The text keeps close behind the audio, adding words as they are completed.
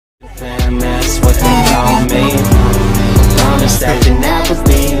them, that's what they call me. Promise that you never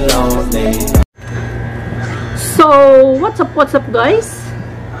be lonely. So, what's up guys?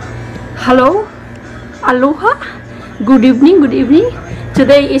 Hello? Aloha? Good evening, good evening.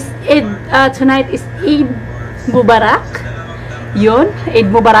 Today is tonight is Eid Mubarak. Yun, Eid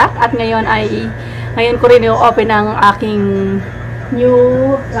Mubarak. At ngayon ko rin i-open ang aking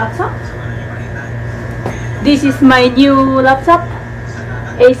new laptop. This is my new laptop,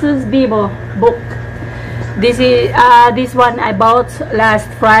 ASUS VivoBook. This one I bought last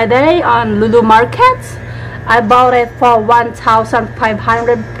Friday on Lulu Market. I bought it for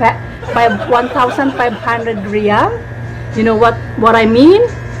 1,500 riyal. You know what I mean?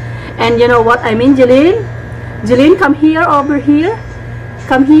 And you know what I mean, Jeline? Jeline, come here, over here.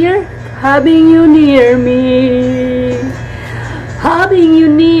 Come here. Having you near me. Having you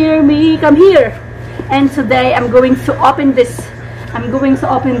near me. Come here. And today I'm going to open this. I'm going to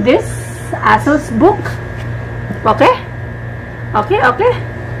open this ASUS book. Okay? Okay, okay.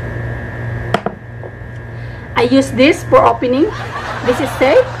 I use this for opening. This is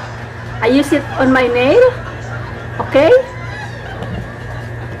safe. I use it on my nail. Okay?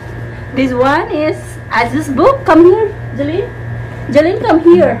 This one is ASUS book. Come here, Jeline. Jeline, come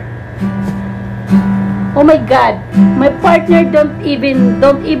here. Oh my God, my partner don't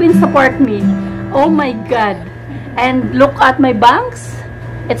even support me. Oh my God. And look at my bangs.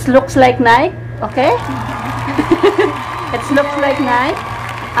 It looks like Nike. Okay? It looks like Nike.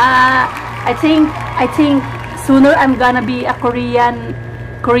 I think sooner I'm gonna be a Korean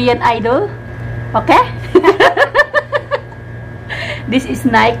idol. Okay? This is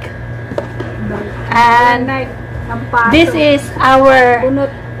Nike. And this is our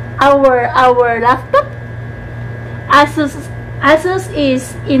laptop. ASUS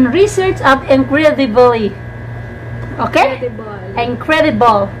is in research of incredibly. Okay?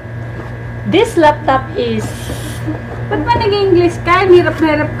 Incredible. This laptop is... Ba't ba nag-English ka?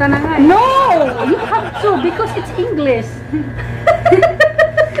 Hirap-hirap ka na nga. No! You have to because it's English.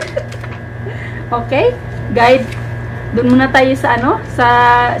 Okay? Guide. Doon muna tayo sa sa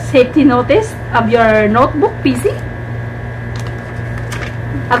safety notice of your notebook, PC.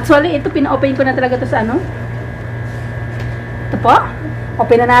 Actually, ito pina-open ko na talaga to sa Ito po.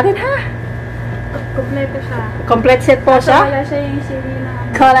 Open na natin, ha? Kompleto siya. Complete set po siya. Wala siya yung CD na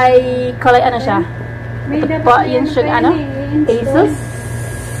Kulay ano siya? Ito po yung ASUS.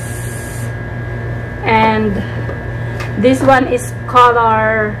 And this one is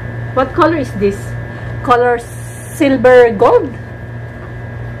color, what color is this? Color silver gold.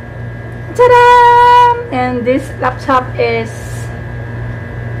 Ta-da! And this laptop is,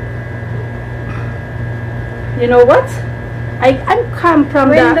 you know what? I'm come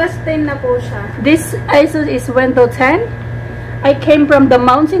from Windows 10 na po siya. This ASUS is Windows 10. I came from the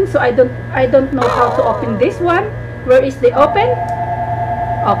mountain, so I don't know how to open this one. Where is the open?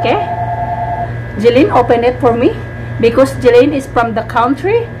 Okay. Jeline, open it for me because Jeline is from the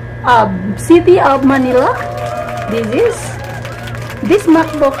country, city of Manila. This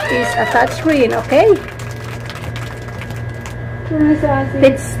MacBook is a touchscreen. Okay.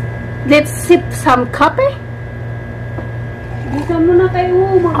 Let's sip some coffee. Bisa muna tayo,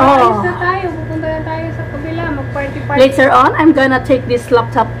 mag-ayos na tayo. Pupunta na tayo sa kabila, mag-party-party. Later on, I'm gonna take this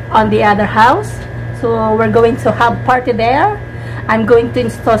laptop on the other house. So we're going to have party there. I'm going to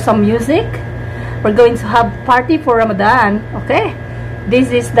install some music. We're going to have party for Ramadan. Okay?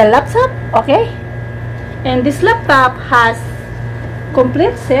 This is the laptop. Okay? And this laptop has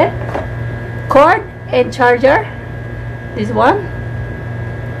complete set, cord and charger. This one.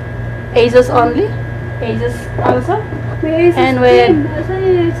 ASUS only. ASUS also. May ASUS and with pin. Asan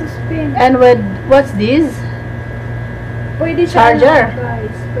yung ASUS pin? And with what's this? Pwede siya charger.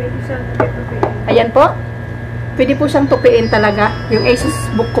 Guys. Pwede siyang tupiin. Ayan po. Pwede po siyang tupiin talaga. Yung ASUS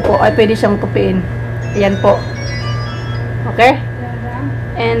book ko po ay pwede siyang tupiin. Ayan po. Okay?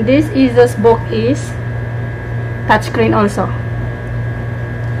 And this ASUS book is touchscreen also.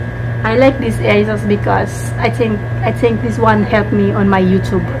 I like this ASUS because I think this one helped me on my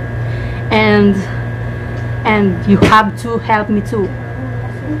YouTube. And you have to help me too.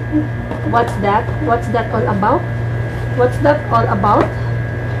 What's that? What's that all about? What's that all about?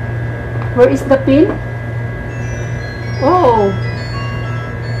 Where is the pin? Oh.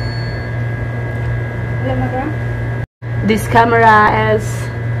 This camera is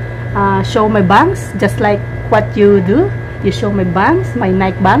show my bangs just like what you do. You show my bangs, my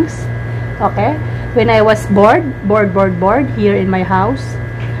Nike bangs. Okay. When I was bored here in my house,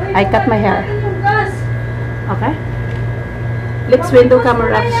 I cut my hair. Okay. Let's window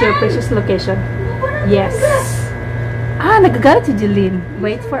camera up to your precious location. Yes. Nagagalit si Jeline.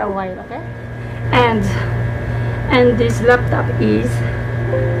 Wait for a while, okay? And this laptop is,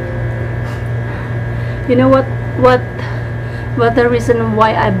 you know what the reason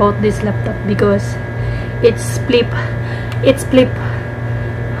why I bought this laptop? Because it's flip,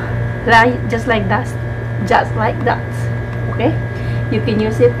 right, just like that, okay? You can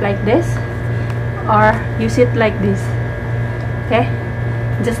use it like this or use it like this, okay?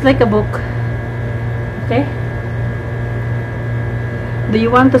 Just like a book, okay? Do you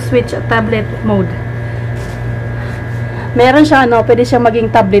want to switch a tablet mode? Meron siya, pwede siyang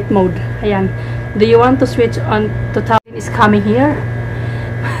maging tablet mode. Ayan. Do you want to switch on to tablet? Is coming here.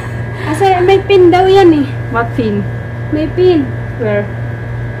 Kasi may pin daw yan eh. What pin? May pin. Where?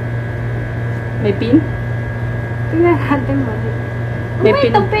 May pin? Tingnan natin mo. May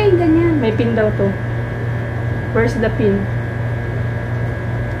pin. Ito pin, ganyan. May pin daw to. Where's the pin?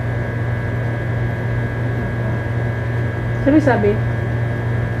 Sabi?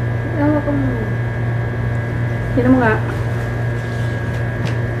 Ewan ko mo. Tignan mo nga.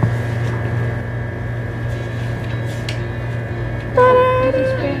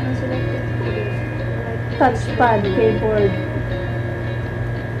 Touchpad, keyboard.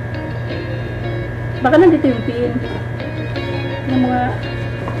 Baka nandito yung pin. Tignan mo nga.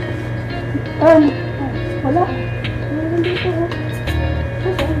 Wala. Meron dito oh.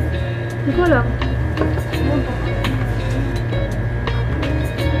 Hindi ko alam.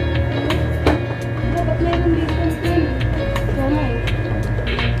 Dapat meron dito yung pin. Sana eh.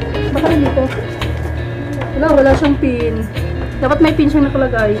 Baka nandito. Wala siyang pin. Dapat may pin siyang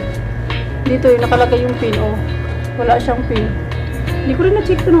nakalagay. Dito yung nakalagay yung pin, oh. Wala siyang pin. Hindi ko rin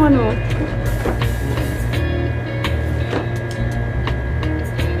na-check ito nung ano.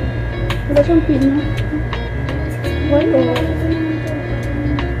 Wala siyang pin, no? Why, oh?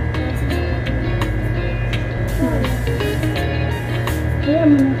 Kaya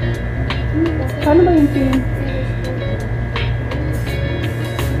mo na. Paano ba yung pin?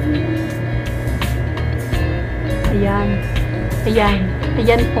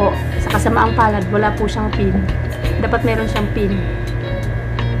 Ayan po. Sa kasamaang palad, wala po siyang pin. Dapat meron siyang pin.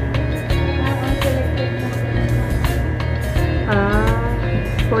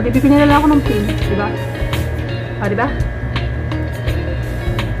 So, bibigyan nila lang ako ng pin. Diba? Diba?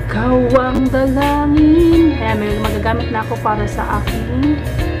 Kawang dalangin. Ayan, may magagamit na ako para sa aking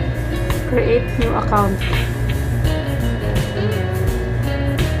create new account.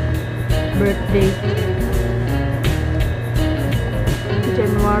 Birthday.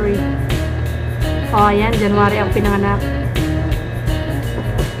 January. Ayan, January ako pinanganak.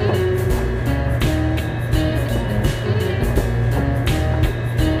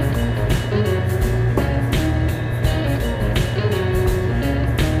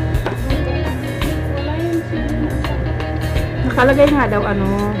 Nakalagay nga daw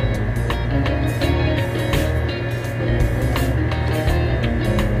ano.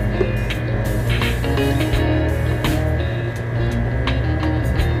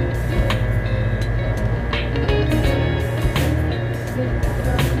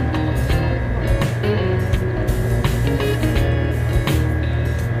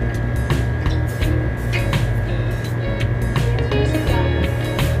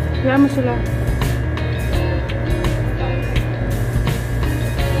 Kaya mo sila.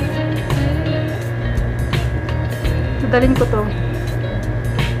 Dalhin ko to.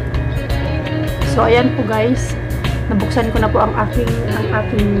 So ayan po guys, nabuksan ko na po ang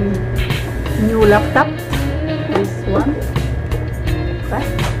aking new laptop. This one. Okay.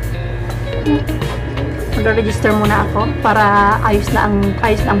 Mag-register muna ako para ayos na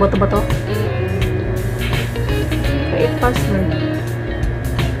ang boto-boto. Create password.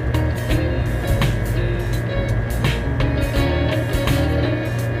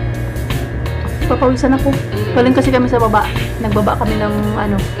 Papawisan ako. Galing kasi kami sa baba. Nagbaba kami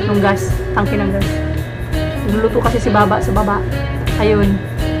ng gas. Tangke ng gas. Nagluluto kasi si baba sa baba. Ayun.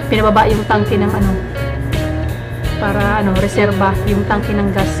 Pinababa yung tangke ng para reserba yung tangke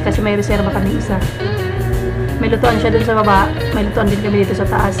ng gas. Kasi may reserba kami isa. May lutuan siya dun sa baba. May lutuan din kami dito sa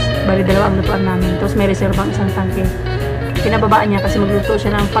taas. Bali dalawa ang lutuan namin. Tapos may reserba ang isang tangke. Pinababaan niya kasi magluto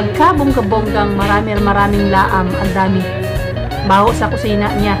siya ng pagkabongga-bonggang maraming laam. Ang dami. Baho sa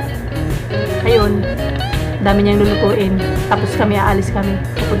kusina niya. Ayun, dami niyang lulutuin. Tapos kami, aalis kami.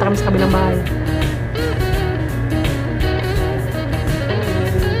 Pupunta kami sa kabilang bahay.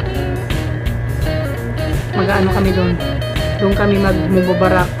 Mag-ano kami doon. Doon kami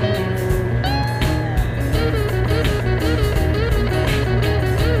magmubarak.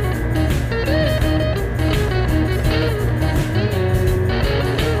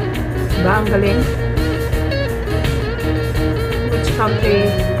 Diba? Ang galing. something.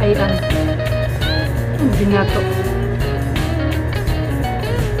 Ayan. Hindi nga to.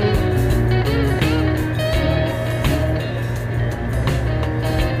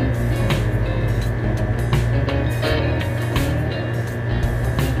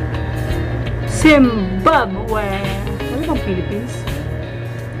 Zimbabwe. Ano bang Philippines?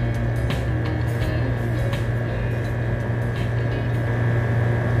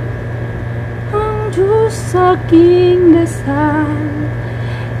 Ang Diyos sa aking dasal,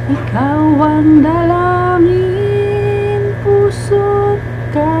 ikaw ang dalangin, puso't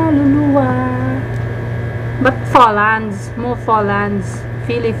kaluluwa. But Fallands, mo Fallands,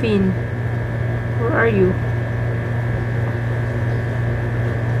 Philippine. Where are you?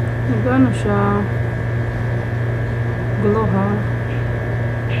 Gano'n siya? Gulo ha?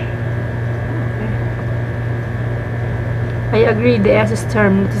 Okay. I agree the ASUS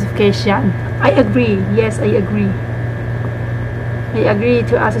term notification. I agree. Yes, I agree. I agree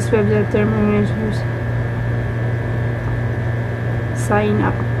to ASUS website term mentions. Sign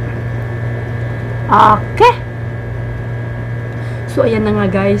up. Okay. So ayan na nga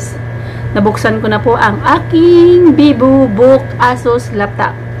guys. Nabuksan ko na po ang aking VivoBook ASUS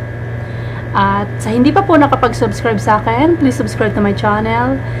laptop. At sa hindi pa po nakapag-subscribe sa akin, please subscribe to my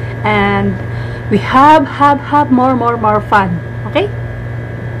channel. And we have more fun. Okay?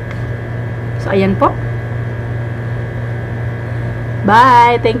 So, ayan po.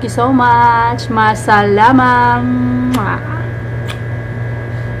 Bye! Thank you so much! Masalamang!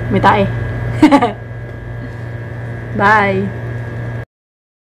 May tae. Bye!